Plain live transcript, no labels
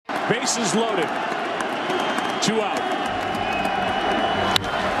Bases loaded. 2 out.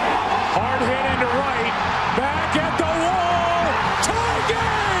 Hard hit into right. Back at the wall. Tie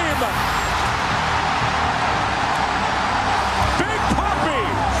game. Big Poppy.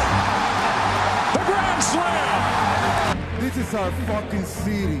 The grand slam. This is our fucking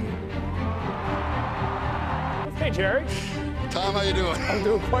city. Hey, Jerry. Tom, how you doing? I'm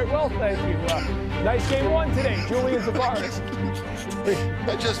doing quite well, thank you. Nice game one today, Julian Tavares.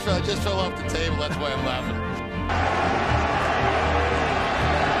 I just fell off the table. That's why I'm laughing.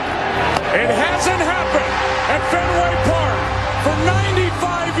 It hasn't happened at Fenway Park for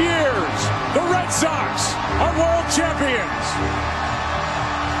 95 years. The Red Sox are world champions.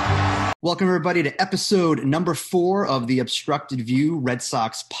 Welcome, everybody, to episode number 4 of the Obstructed View Red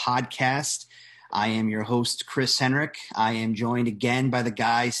Sox podcast. I am your host, Chris Henrik. I am joined again by the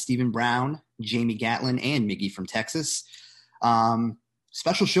guys, Stephen Brown, Jamie Gatlin, and Miggy from Texas.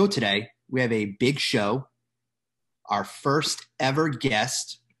 Special show today. We have a big show. Our first ever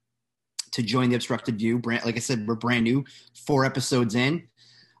guest to join the Obstructed View. Like I said, we're brand new, 4 episodes in.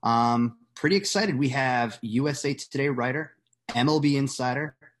 Pretty excited. We have USA Today writer, MLB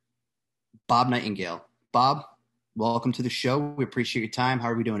insider, Bob Nightengale. Bob, welcome to the show. We appreciate your time. How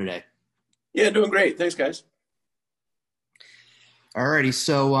are we doing today? Yeah, doing great. Thanks, guys. All righty.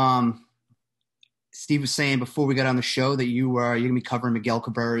 So Steve was saying before we got on the show that you're going to be covering Miguel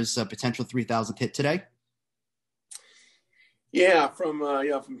Cabrera's potential 3,000th hit today. Yeah, from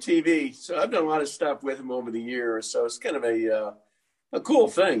TV. So I've done a lot of stuff with him over the years. So it's kind of a cool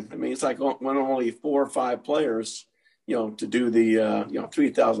thing. I mean, it's like one of only 4 or 5 players, to do the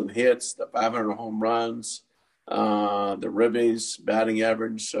 3,000 hits, the 500 home runs, the ribbies, batting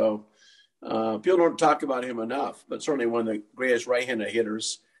average. So people don't talk about him enough, but certainly one of the greatest right-handed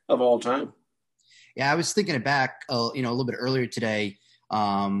hitters of all time. Yeah, I was thinking it back, a little bit earlier today,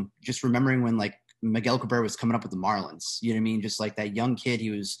 just remembering when Miguel Cabrera was coming up with the Marlins. You know what I mean? Just like that young kid, he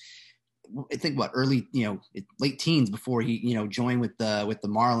was, I think, early, late teens before he, joined with the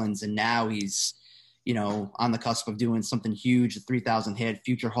Marlins, and now he's, on the cusp of doing something huge, a 3,000 hit,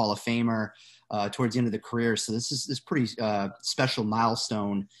 future Hall of Famer towards the end of the career. So this is pretty special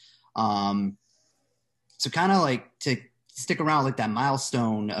milestone. So kind of to stick around that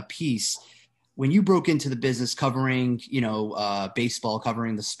milestone piece, when you broke into the business covering, baseball,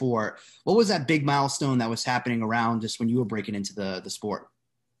 covering the sport, what was that big milestone that was happening around just when you were breaking into the sport?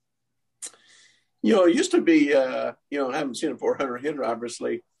 It used to be, I haven't seen a 400 hitter,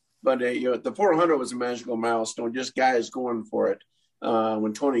 obviously, but, the 400 was a magical milestone, just guys going for it.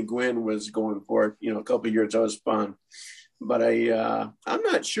 When Tony Gwynn was going for it, a couple of years, that was fun. But I'm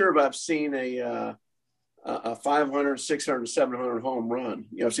not sure if I've seen a 500, 600, 700 home run.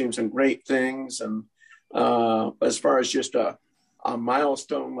 I've seen some great things. And as far as just a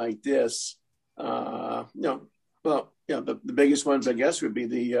milestone like this, the biggest ones, I guess, would be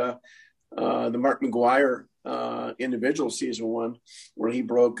the Mark McGwire individual season one, where he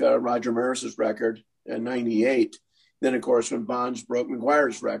broke Roger Maris's record in 98. Then, of course, when Bonds broke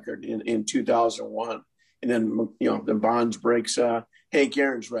McGwire's record in 2001. And then, the Bonds breaks Hank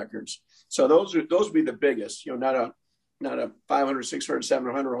Aaron's records. So those would be the biggest, not a 500, 600,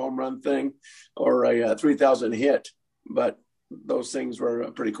 700 home run thing or a 3,000 hit, but those things were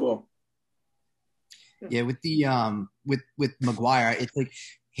pretty cool. Yeah, with the with McGwire, it's like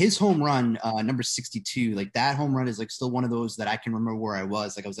his home run, number 62, that home run is still one of those that I can remember where I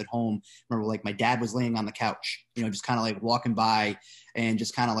was. I was at home. Remember, my dad was laying on the couch, just kind of walking by and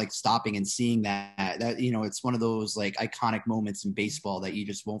just kind of stopping and seeing that, it's one of those iconic moments in baseball that you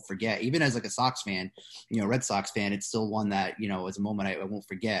just won't forget. Even as a Sox fan, Red Sox fan, it's still one that, is a moment I won't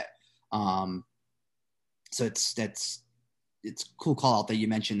forget. So it's a cool call out that you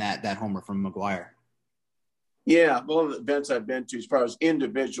mentioned that homer from McGwire. Yeah, one of the events I've been to, as far as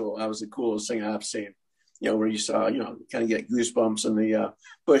individual, that was the coolest thing I've seen. Where you saw, kind of get goosebumps in the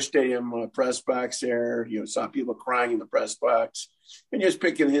Busch Stadium press box there. Saw people crying in the press box, and just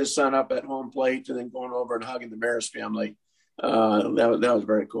picking his son up at home plate and then going over and hugging the Maris family. That was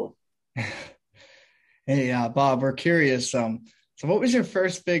very cool. Hey, Bob, we're curious. So what was your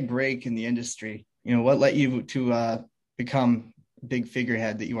first big break in the industry? What led you to become big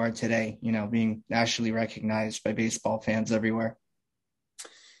figurehead that you are today, being nationally recognized by baseball fans everywhere?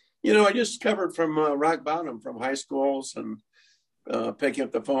 I just covered from rock bottom, from high schools and picking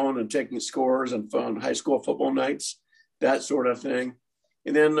up the phone and taking scores and on high school football nights, that sort of thing.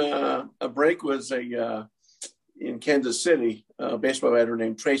 And then a break was in Kansas City, a baseball writer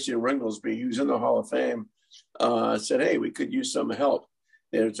named Tracy Ringlesby, who's in the Hall of Fame, said, hey, we could use some help.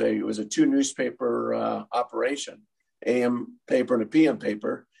 It was a 2 newspaper operation, AM paper and a PM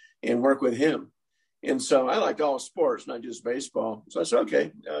paper. and work with him. And so I liked all sports, not just baseball. So I said,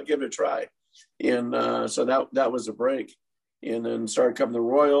 okay, give it a try. And so that was a break. And then started covering the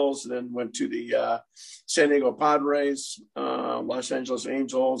Royals, and then went to the San Diego Padres, Los Angeles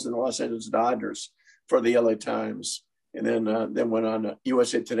Angels, and the Los Angeles Dodgers for the LA Times. And then went on to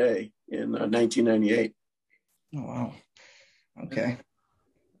USA Today in 1998. Oh, wow. Okay.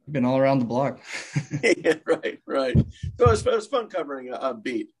 You've been all around the block. Yeah, right. So it was fun covering a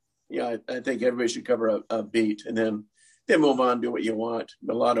beat. Yeah, I think everybody should cover a beat, and then move on, do what you want.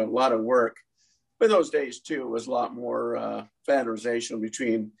 But a lot of work. But those days too, it was a lot more fraternization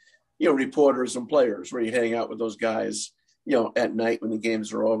between, reporters and players, where you hang out with those guys, at night when the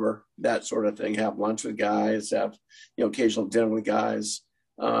games are over, that sort of thing. Have lunch with guys, have, occasional dinner with guys.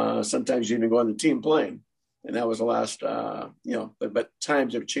 Sometimes you even go on the team plane, and that was the last, but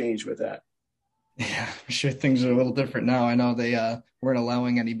times have changed with that. Yeah, I'm sure things are a little different now. I know they weren't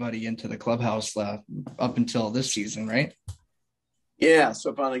allowing anybody into the clubhouse up until this season, right? Yeah,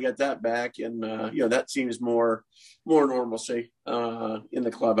 so finally got that back, and that seems more normalcy in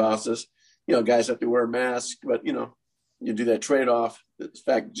the clubhouses. Guys have to wear masks, but you do that trade-off. The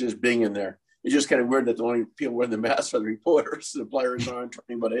fact of just being in there, it's just kind of weird that the only people wearing the masks are the reporters. The players aren't or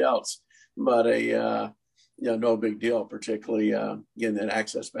anybody else. But no big deal, particularly getting that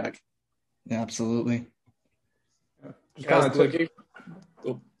access back. Yeah, absolutely. Just kind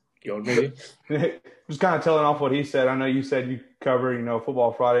of telling off what he said. I know you said you cover,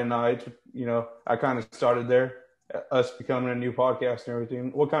 football Friday nights. I kind of started there, us becoming a new podcast and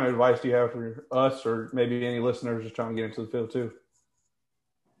everything. What kind of advice do you have for us, or maybe any listeners just trying to get into the field too?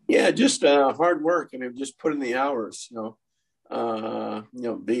 Yeah, just hard work. I mean, just put in the hours.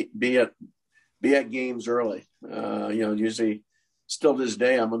 Be at games early. Usually. Still to this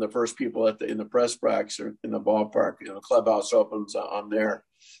day, I'm one of the first people in the press box or in the ballpark. The clubhouse opens, I'm there.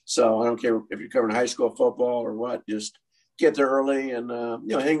 So I don't care if you're covering high school football or what. Just get there early and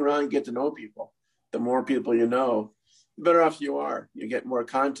hang around and get to know people. The more people you know, the better off you are. You get more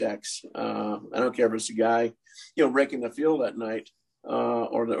contacts. I don't care if it's a guy, wrecking the field at night,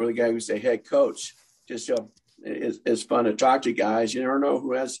 or the guy who's a head coach. Just it's fun to talk to guys. You never know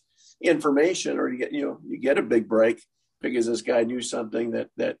who has information, or you get a big break because this guy knew something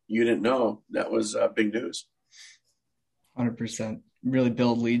that you didn't know. That was big news. 100%. Really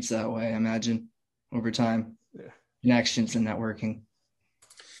build leads that way, I imagine, over time. Yeah. Connections and networking.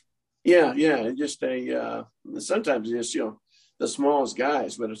 Yeah. Just sometimes it's just, the smallest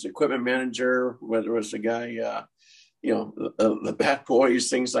guys, whether it's equipment manager, whether it's a guy, the bat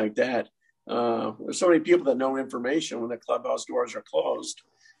boys, things like that. There's so many people that know information when the clubhouse doors are closed.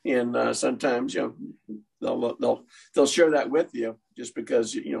 And sometimes, they'll share that with you just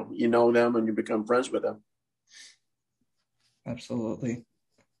because, you know them and you become friends with them. Absolutely.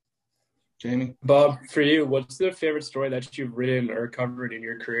 Jamie? Bob, for you, what's the favorite story that you've written or covered in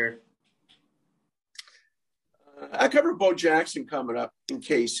your career? I covered Bo Jackson coming up in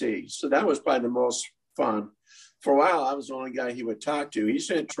KC. So that was probably the most fun. For a while, I was the only guy he would talk to. He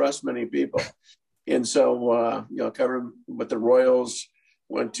didn't trust many people. And so, covering with the Royals,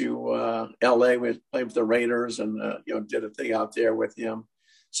 went to LA, we played with the Raiders and, did a thing out there with him.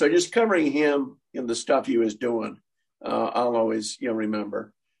 So just covering him and the stuff he was doing, I'll always,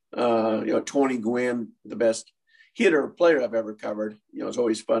 remember. Tony Gwynn, the best player I've ever covered. It's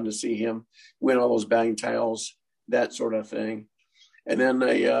always fun to see him win all those batting titles, that sort of thing. And then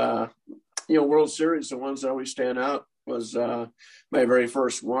the, World Series, the ones that always stand out was my very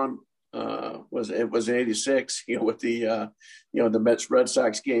first one. Was in '86, with the Mets Red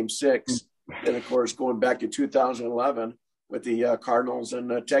Sox Game 6, and of course going back to 2011 with the Cardinals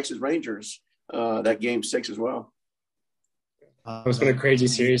and Texas Rangers, that Game 6 as well. It's been a crazy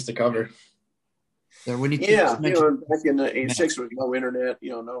series to cover. Back in '86 there was no internet,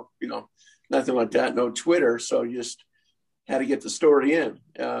 nothing like that, no Twitter, so you just had to get the story in,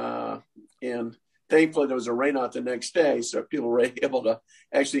 and thankfully, there was a rainout the next day, so people were able to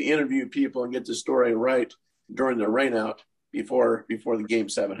actually interview people and get the story right during the rainout before the Game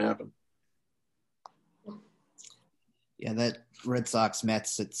 7 happened. Yeah, that Red Sox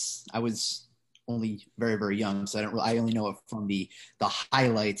Mets. I was only very, very young, so I only know it from the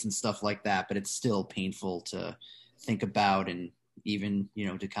highlights and stuff like that. But it's still painful to think about, and even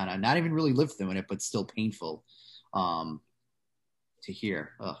to kind of not even really live through it, but still painful to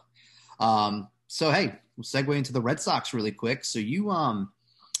hear. So, hey, we'll segue into the Red Sox really quick. So you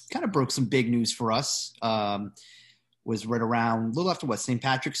kind of broke some big news for us. Was right around a little after St.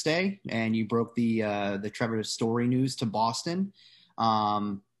 Patrick's Day, and you broke the Trevor Story news to Boston.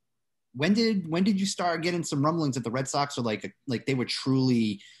 When did you start getting some rumblings that the Red Sox are like they were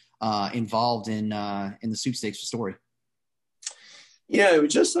truly involved in the sweepstakes for Story. Yeah, it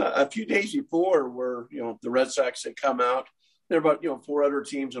was just a few days before where, the Red Sox had come out. There were about, 4 other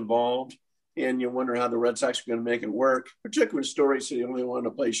teams involved. And you wonder how the Red Sox are going to make it work, particularly when Story said he only wanted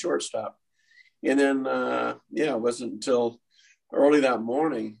to play shortstop. And then, it wasn't until early that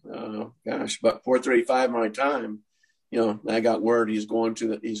morning, about 4:35 my time, I got word he's going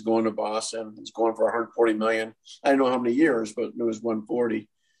to Boston. He's going for $140 million. I don't know how many years, but it was 140.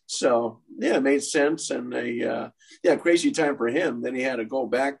 So yeah, it made sense. And crazy time for him. Then he had to go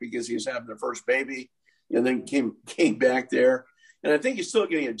back because he was having the first baby, and then came back there. And I think he's still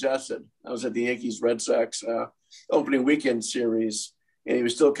getting adjusted. I was at the Yankees Red Sox opening weekend series, and he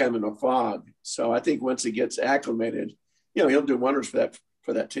was still kind of in a fog. So I think once he gets acclimated, he'll do wonders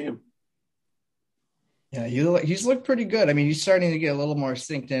for that team. Yeah, he's looked pretty good. I mean, he's starting to get a little more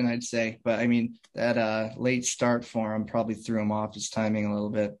synced in, I'd say. But, I mean, that late start for him probably threw him off his timing a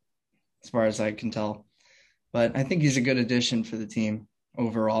little bit, as far as I can tell. But I think he's a good addition for the team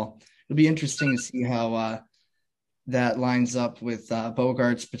overall. It'll be interesting to see how that lines up with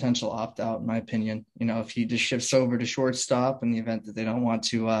Bogart's potential opt-out, in my opinion. If he just shifts over to shortstop in the event that they don't want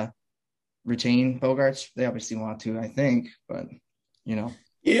to retain Bogarts. They obviously want to, I think, but,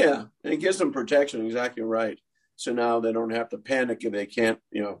 Yeah, and it gives them protection. Exactly right. So now they don't have to panic if they can't,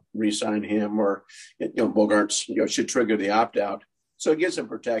 re-sign him, or, Bogarts, should trigger the opt-out. So it gives them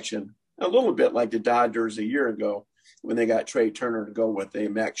protection. A little bit like the Dodgers a year ago when they got Trey Turner to go with a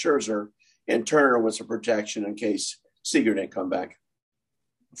Max Scherzer, and Turner was a protection in case Seager didn't come back.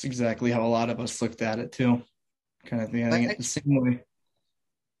 That's exactly how a lot of us looked at it too. Kind of feeling it the same way.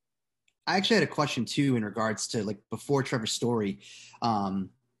 I actually had a question too in regards to before Trevor Story.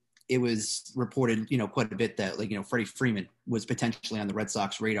 It was reported, quite a bit that Freddie Freeman was potentially on the Red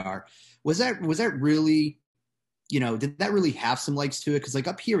Sox radar. Was that really, did that really have some legs to it? Because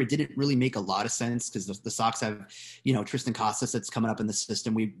up here, it didn't really make a lot of sense because the Sox have, Tristan Casas that's coming up in the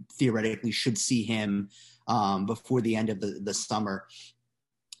system. We theoretically should see him before the end of the summer.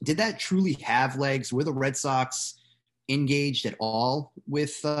 Did that truly have legs? Were the Red Sox engaged at all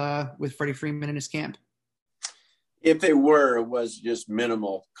with Freddie Freeman in his camp? If they were, it was just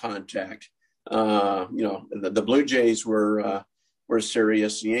minimal contact. The Blue Jays were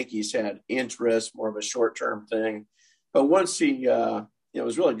serious. The Yankees had interest, more of a short-term thing. But once he, it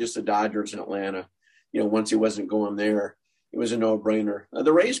was really just the Dodgers in Atlanta. Once he wasn't going there, it was a no-brainer.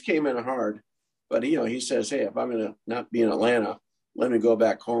 The Rays came in hard, but he says, hey, if I'm going to not be in Atlanta, let me go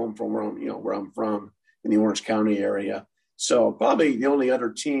back home from where I'm from in the Orange County area. So probably the only other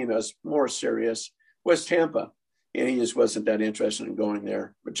team that was more serious was Tampa. And he just wasn't that interested in going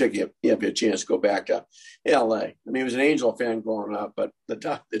there, particularly if he had a chance to go back to LA. I mean, he was an Angel fan growing up, but the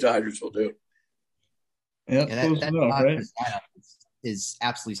Dodgers will do. Yeah, that Dodgers is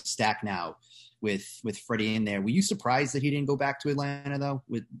absolutely stacked now with Freddie in there. Were you surprised that he didn't go back to Atlanta, though?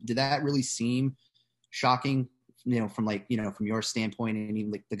 Did that really seem shocking, from your standpoint and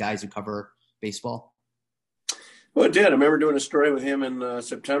even the guys who cover baseball? Well, it did. I remember doing a story with him in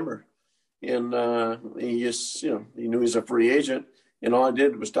September. And he just, he knew he was a free agent. And all I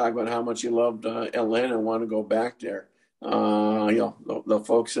did was talk about how much he loved Atlanta and wanted to go back there. The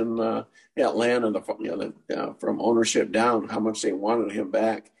folks in Atlanta, from ownership down, how much they wanted him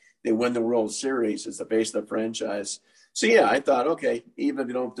back. They win the World Series as the face of the franchise. So, yeah, I thought, okay, even if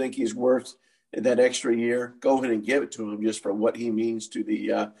you don't think he's worth that extra year, go ahead and give it to him just for what he means to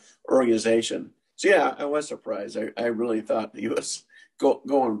the organization. So, yeah, I was surprised. I really thought he was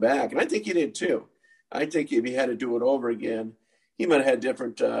going back. And I think he did too. I think if he had to do it over again, he might have had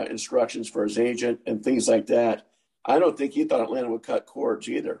different instructions for his agent and things like that. I don't think he thought Atlanta would cut cords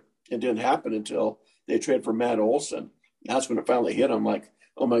either. It didn't happen until they traded for Matt Olson. That's when it finally hit him like,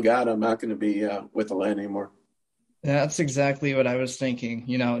 oh my God, I'm not going to be with Atlanta anymore. Yeah, that's exactly what I was thinking.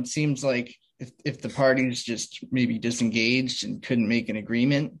 It seems like if the parties just maybe disengaged and couldn't make an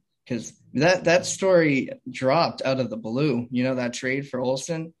agreement, because that story dropped out of the blue, that trade for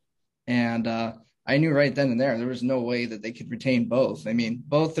Olsen. And I knew right then and there was no way that they could retain both. I mean,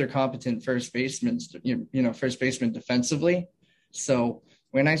 both are competent first basemen, first baseman defensively. So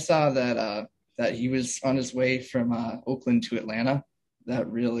when I saw that he was on his way from Oakland to Atlanta, that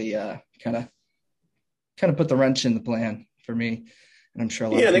really kind of put the wrench in the plan for me. And I'm sure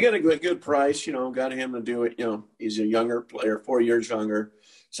they got a good price, got him to do it. He's a younger player, 4 years younger.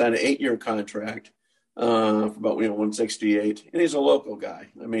 Signed an 8-year contract for about 168, and he's a local guy.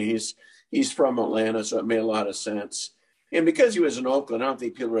 I mean, he's from Atlanta, so it made a lot of sense. And because he was in Oakland, I don't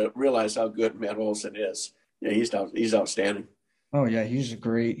think people realize how good Matt Olson is. Yeah, he's outstanding. Oh yeah, he's a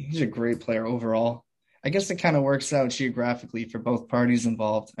great player overall. I guess it kind of works out geographically for both parties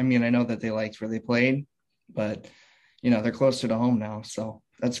involved. I mean, I know that they liked where they played, but they're closer to home now, so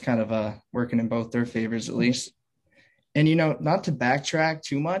that's kind of working in both their favors at least. And not to backtrack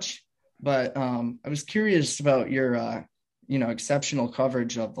too much, but I was curious about your exceptional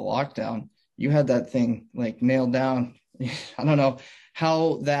coverage of the lockdown. You had that thing like nailed down. I don't know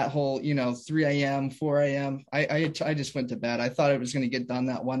how that whole 3 a.m., 4 a.m. I just went to bed. I thought it was going to get done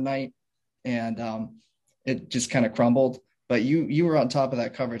that one night, and it just kind of crumbled. But you were on top of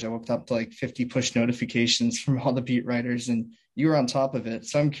that coverage. I woke up to like 50 push notifications from all the beat writers, and you were on top of it.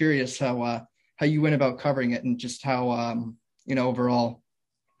 So I'm curious how you went about covering it, and just how overall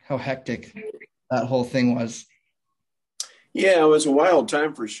how hectic that whole thing was. Yeah, it was a wild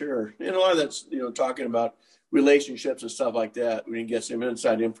time for sure. And a lot of that's, talking about relationships and stuff like that. We can get some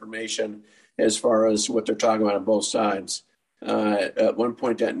inside information as far as what they're talking about on both sides. At one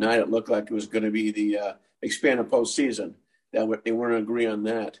point that night, it looked like it was going to be the expanded postseason. They weren't agree on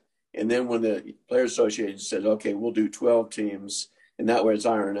that. And then when the Players Association said, okay, we'll do 12 teams, and that way it's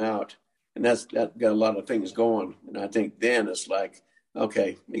ironed out. And that got a lot of things going. And I think then it's like,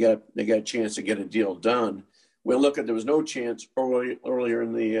 okay, they got a chance to get a deal done. We'll look at there was no chance earlier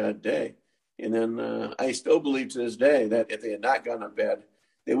in the day. And then I still believe to this day that if they had not gone to bed,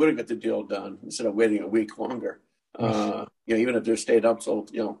 they would have got the deal done instead of waiting a week longer. Even if they stayed up till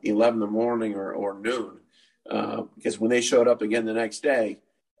 11 in the morning or noon, because when they showed up again the next day,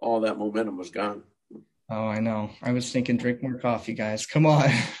 all that momentum was gone. Oh, I know. I was thinking, drink more coffee, guys. Come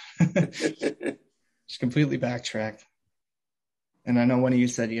on. Just completely backtracked. And I know one of you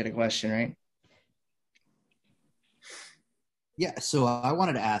said you had a question, right? Yeah, so I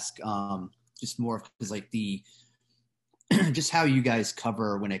wanted to ask just more because like just how you guys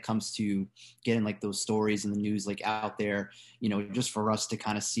cover when it comes to getting like those stories in the news like out there, just for us to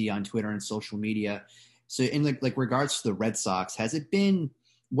kind of see on Twitter and social media. So in like regards to the Red Sox, has it been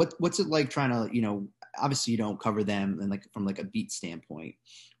what's it like trying to, obviously you don't cover them and like from like a beat standpoint,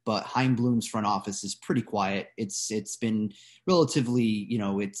 but Chaim Bloom's front office is pretty quiet. It's been relatively,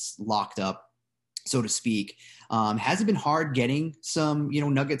 it's locked up, so to speak. Has it been hard getting some,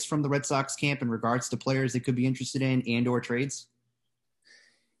 nuggets from the Red Sox camp in regards to players they could be interested in and or trades?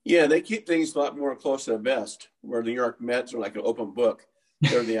 Yeah, they keep things a lot more close to the vest, where the New York Mets are like an open book.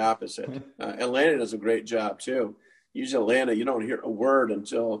 They're the opposite. Atlanta does a great job too. Usually Atlanta, you don't hear a word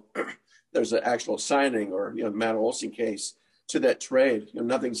until there's an actual signing or, Matt Olson case to that trade.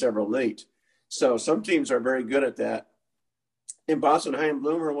 Nothing's ever late. So some teams are very good at that. In Boston, Chaim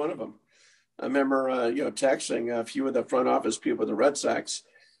Bloom are one of them. I remember, texting a few of the front office people of the Red Sox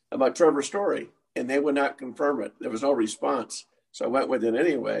about Trevor Story, and they would not confirm it. There was no response. So I went with it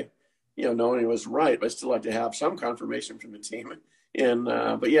anyway, knowing it was right, but I still like to have some confirmation from the team. And,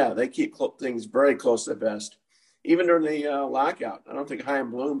 but yeah, they keep things very close to the vest. Even during the lockout, I don't think Chaim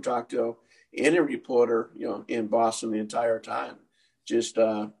Bloom talked to any reporter, in Boston the entire time. Just,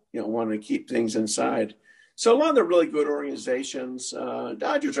 wanting to keep things inside. So a lot of the really good organizations,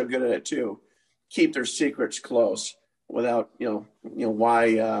 Dodgers are good at it too. Keep their secrets close without,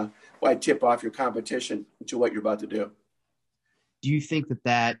 why tip off your competition to what you're about to do. Do you think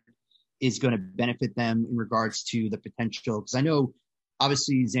that is going to benefit them in regards to the potential? Because I know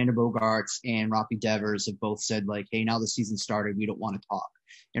obviously Xander Bogaerts and Rafi Devers have both said like, hey, now the season started, we don't want to talk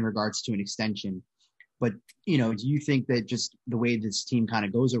in regards to an extension. But, do you think that just the way this team kind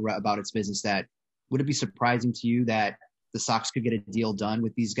of goes about its business, that would it be surprising to you that the Sox could get a deal done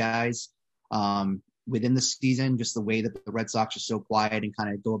with these guys within the season, just the way that the Red Sox are so quiet and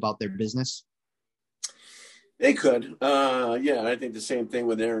kind of go about their business? They could. I think the same thing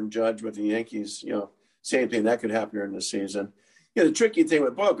with Aaron Judge with the Yankees, same thing that could happen during the season. The tricky thing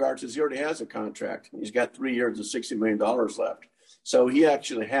with Bogaerts is he already has a contract. He's got 3 years and $60 million left. So he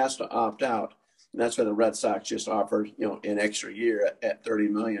actually has to opt out. And that's why the Red Sox just offered, an extra year at $30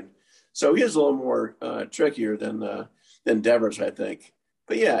 million. So he is a little more trickier than Devers, I think.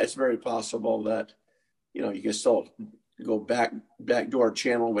 But yeah, it's very possible that, you can still go backdoor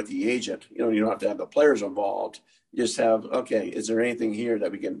channel with the agent. You don't have to have the players involved. You just have, okay, is there anything here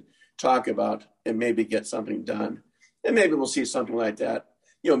that we can talk about and maybe get something done? And maybe we'll see something like that,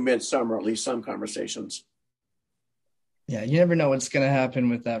 midsummer, at least some conversations. Yeah, you never know what's going to happen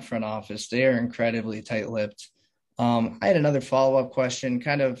with that front office. They are incredibly tight-lipped. I had another follow-up question,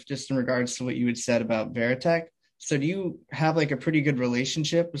 kind of just in regards to what you had said about Veritek. So do you have like a pretty good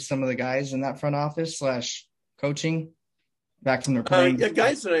relationship with some of the guys in that front office / coaching back from their playing?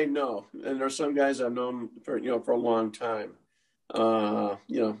 Guys that I know, and there's some guys I've known for a long time. I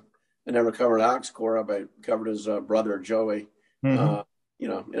never covered Oxcore, but I covered his brother Joey. Mm-hmm.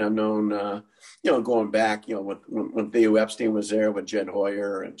 and I've known, going back, when Theo Epstein was there with Jed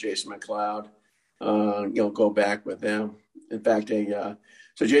Hoyer and Jason McLeod, go back with them. In fact,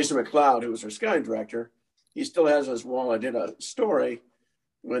 so Jason McLeod, who was our scouting director, he still has his wall. I did a story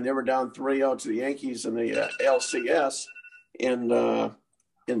when they were down 3-0 to the Yankees in the LCS,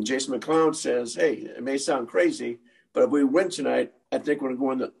 and Jason McLeod says, "Hey, it may sound crazy, but if we win tonight, I think we're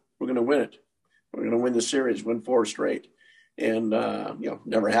going to win it. We're going to win the series, win 4 straight." And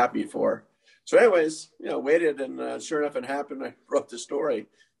never happened before. So, anyways, waited, and sure enough, it happened. I wrote the story,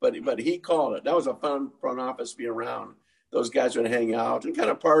 but he called it. That was a fun front office to be around. Those guys would hang out and kind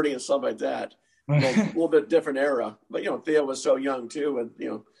of party and stuff like that. A little bit different era, but Theo was so young too, and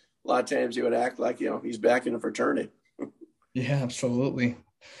a lot of times he would act like he's back in a fraternity. Yeah, absolutely.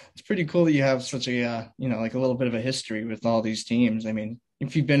 It's pretty cool that you have such a like a little bit of a history with all these teams. I mean,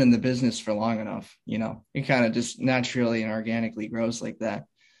 if you've been in the business for long enough, it kind of just naturally and organically grows like that.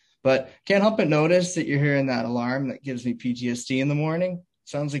 But can't help but notice that you're hearing that alarm that gives me PTSD in the morning.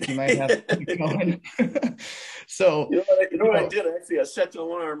 Sounds like you might have to keep going. So what I did? Actually, I set the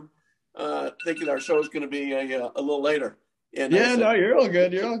alarm thinking our show is going to be a little later. And you're all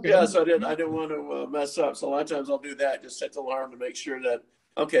good. You're all good. Yeah, so I didn't want to mess up. So a lot of times I'll do that, just set the alarm to make sure that,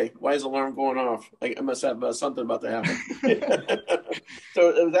 okay, why is the alarm going off? I must have something about to happen. So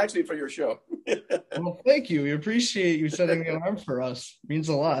it was actually for your show. Well, thank you. We appreciate you setting the alarm for us. It means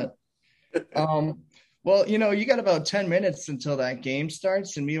a lot. Well, you got about 10 minutes until that game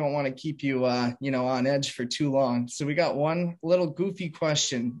starts, and we don't want to keep you, on edge for too long. So we got one little goofy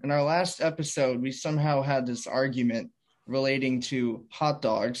question. In our last episode, we somehow had this argument relating to hot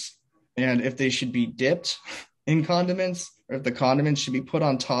dogs and if they should be dipped in condiments or if the condiments should be put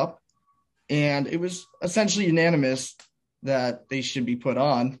on top. And it was essentially unanimous that they should be put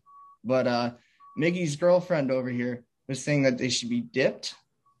on. But Miggy's girlfriend over here was saying that they should be dipped.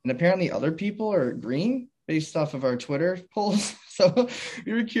 And apparently other people are agreeing based off of our Twitter polls. So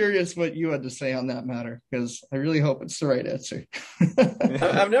we were curious what you had to say on that matter, because I really hope it's the right answer.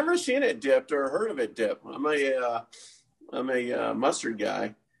 I've never seen it dipped or heard of it dipped. I'm a mustard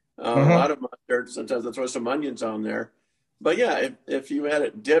guy. A lot of mustard. Sometimes I throw some onions on there. But yeah, if you had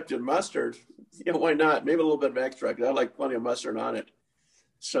it dipped in mustard, why not? Maybe a little bit of extra. I like plenty of mustard on it.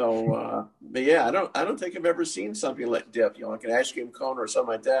 So, but yeah, I don't think I've ever seen something like dip, like an ice cream cone or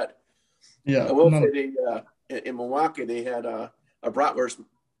something like that. Yeah, I will say in Milwaukee they had a bratwurst.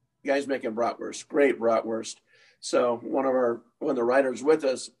 Guys making bratwurst, great bratwurst. So one of the writers with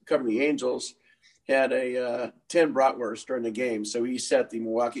us covering the Angels had 10 bratwurst during the game. So he set the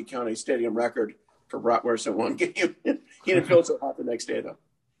Milwaukee County Stadium record for bratwurst in one game. He didn't feel so hot the next day though.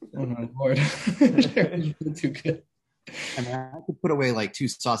 Oh my Lord, too good. I mean, I could put away like 2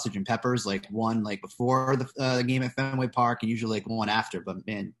 sausage and peppers, like one like before the game at Fenway Park, and usually like one after. But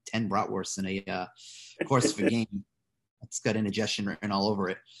man, 10 bratwursts in a course of a game, it's got indigestion written all over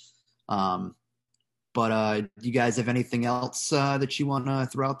it. But do you guys have anything else that you want to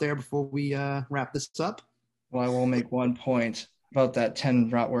throw out there before we wrap this up? Well, I will make one point about that 10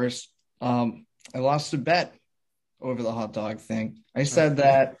 bratwurst. I lost a bet over the hot dog thing. I said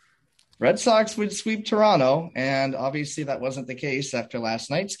that Red Sox would sweep Toronto, and obviously that wasn't the case after last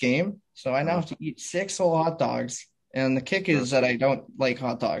night's game. So I now have to eat 6 whole hot dogs. And the kick is that I don't like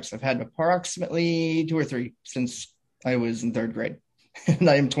hot dogs. I've had approximately 2 or 3 since I was in 3rd grade, and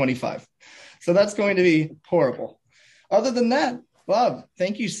I am 25. So that's going to be horrible. Other than that, Bob,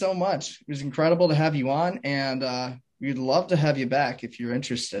 thank you so much. It was incredible to have you on, and we'd love to have you back if you're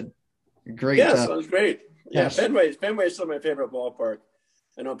interested. Great. Yeah, sounds great. Yeah, yes. Fenway is still my favorite ballpark.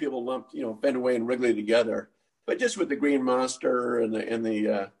 I know people lump, Fenway and Wrigley together, but just with the Green Monster and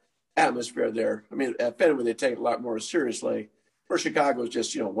the atmosphere there. I mean, at Fenway they take it a lot more seriously. For Chicago, it's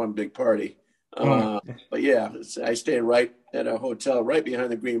just one big party. But yeah, I stay right at a hotel right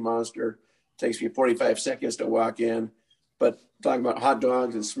behind the Green Monster. It takes me 45 seconds to walk in. But talking about hot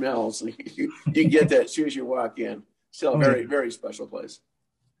dogs and smells, you get that as soon as you walk in. Still a very, very special place.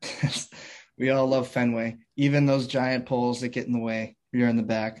 We all love Fenway, even those giant poles that get in the way. You're in the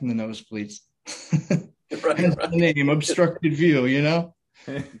back in the nosebleeds. Right. The name, Obstructed View, Giant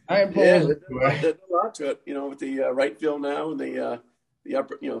poles. Yeah, there's a lot to it, with the right field now and the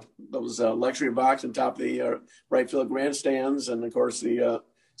upper, those luxury box on top of the right field grandstands, and of course the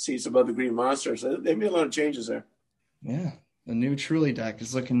seats above the Green Monster. So they made a lot of changes there. Yeah, the new Truly deck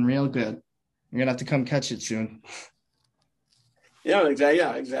is looking real good. You're gonna have to come catch it soon. Yeah,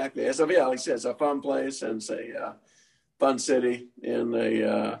 exactly. So yeah, like I said, it's a fun place and it's a fun city, and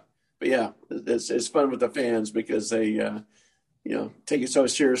but yeah, it's fun with the fans because they take it so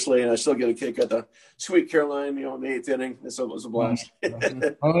seriously, and I still get a kick at the Sweet Caroline, in the 8th inning. It was a blast.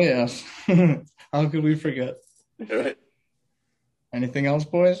 Oh yes. How could we forget? All right. Anything else,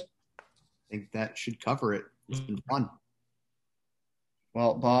 boys? I think that should cover it. It's been fun.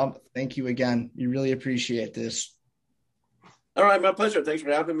 Well, Bob, thank you again. We really appreciate this. All right, my pleasure. Thanks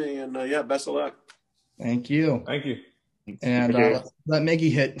for having me, and best of luck. Thank you. Thank you. And let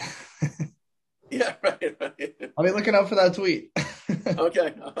Miggy hit. Yeah, right. I'll be looking out for that tweet.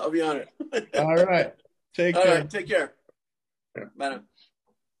 Okay, I'll be on it. All right. Take All care. right, take care. Bye now.